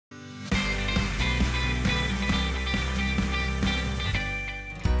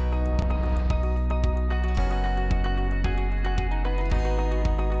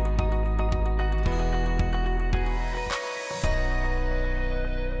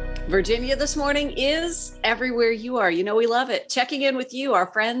Virginia This Morning is everywhere you are. You know, we love it. Checking in with you, our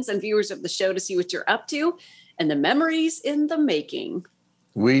friends and viewers of the show, to see what you're up to and the memories in the making.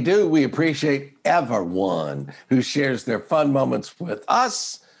 We do. We appreciate everyone who shares their fun moments with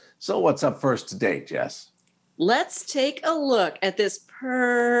us. So what's up first today, Jess? Let's take a look at this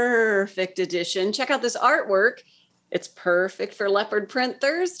perfect edition. Check out this artwork. It's perfect for Leopard Print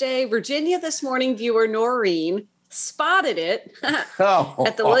Thursday. Virginia This Morning viewer Noreen spotted it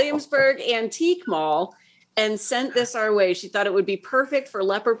at the Williamsburg Antique Mall and sent this our way. She thought it would be perfect for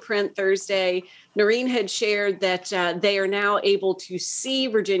Leopard Print Thursday. Noreen had shared that they are now able to see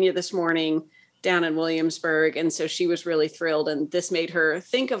Virginia This Morning down in Williamsburg. And so she was really thrilled. And this made her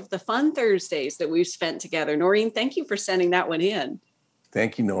think of the fun Thursdays that we've spent together. Noreen, thank you for sending that one in.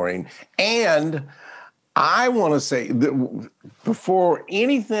 Thank you, Noreen. And I want to say that before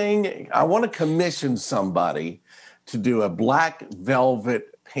anything, I want to commission somebody to do a black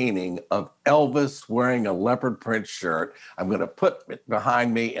velvet painting of Elvis wearing a leopard print shirt. I'm going to put it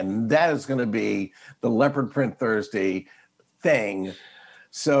behind me, and that is going to be the Leopard Print Thursday thing.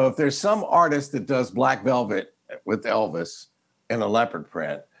 So if there's some artist that does black velvet with Elvis in a leopard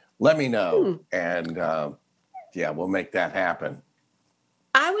print, let me know. And yeah, we'll make that happen.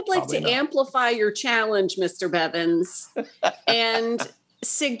 I would like to amplify your challenge, Mr. Bevins, and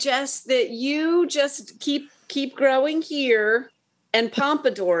suggest that you just keep growing here and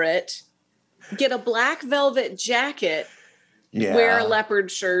pompadour it, get a black velvet jacket, wear a leopard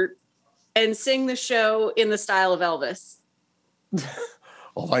shirt, and sing the show in the style of Elvis.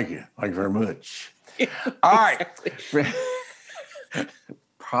 Oh, thank you. Thank you very much. All right.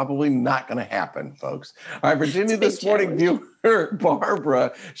 Probably not going to happen, folks. All right, Virginia This Morning viewer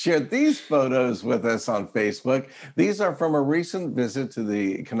Barbara shared these photos with us on Facebook. These are from a recent visit to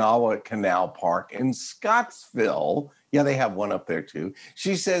the Kanawha Canal Park in Scottsville. Yeah, they have one up there too.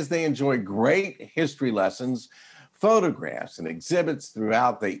 She says they enjoy great history lessons, photographs, and exhibits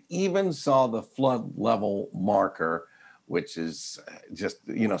throughout. They even saw the flood level marker, which is just,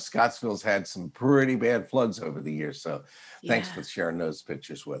 you know, Scottsville's had some pretty bad floods over the years. So thanks for sharing those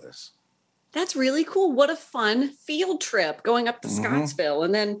pictures with us. That's really cool. What a fun field trip going up to Scottsville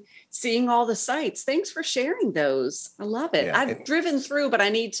and then seeing all the sights. Thanks for sharing those. I love it. I've driven through, but I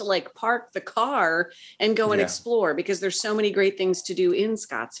need to like park the car and go and explore because there's so many great things to do in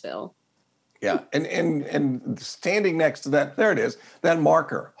Scottsville. Yeah, and standing next to that, there it is, that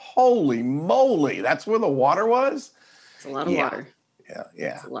marker. Holy moly, that's where the water was? It's a lot of water. Yeah.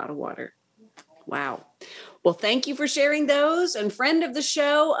 It's a lot of water. Wow. Well, thank you for sharing those. And friend of the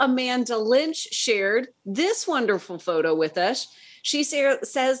show, Amanda Lynch, shared this wonderful photo with us. She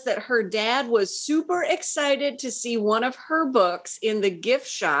says that her dad was super excited to see one of her books in the gift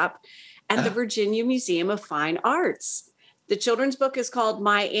shop at the Virginia Museum of Fine Arts. The children's book is called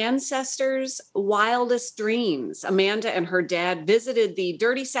My Ancestors' Wildest Dreams. Amanda and her dad visited the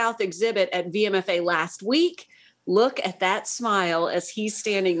Dirty South exhibit at VMFA last week. Look at that smile as he's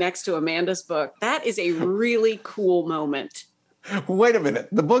standing next to Amanda's book. That is a really cool moment. Wait a minute.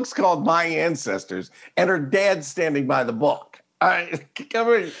 The book's called My Ancestors, and her dad's standing by the book. That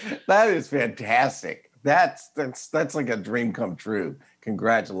is fantastic. That's like a dream come true.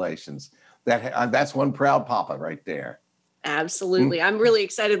 Congratulations. That's one proud papa right there. Absolutely. I'm really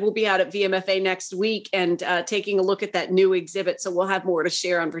excited. We'll be out at VMFA next week and taking a look at that new exhibit. So we'll have more to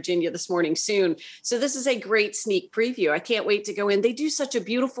share on Virginia This Morning soon. So this is a great sneak preview. I can't wait to go in. They do such a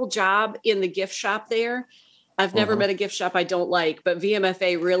beautiful job in the gift shop there. I've never met a gift shop I don't like, but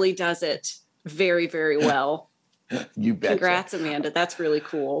VMFA really does it very, very well. You betcha. Congrats, Amanda. That's really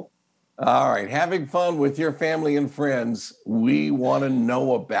cool. All right. Having fun with your family and friends. We want to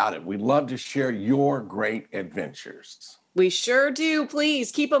know about it. We'd love to share your great adventures. We sure do.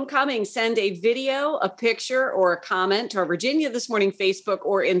 Please keep them coming. Send a video, a picture, or a comment to our Virginia This Morning Facebook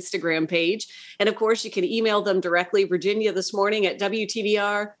or Instagram page. And of course, you can email them directly,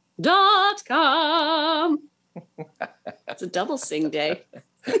 virginiathismorning@wtbr.com. It's a double sing day.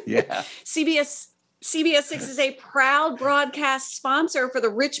 Yeah. CBS 6 is a proud broadcast sponsor for the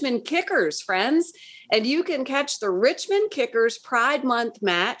Richmond Kickers, friends. And you can catch the Richmond Kickers Pride Month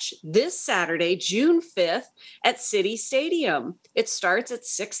match this Saturday, June 5th at City Stadium. It starts at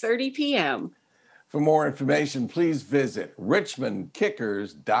 6:30 p.m. For more information, please visit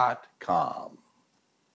richmondkickers.com.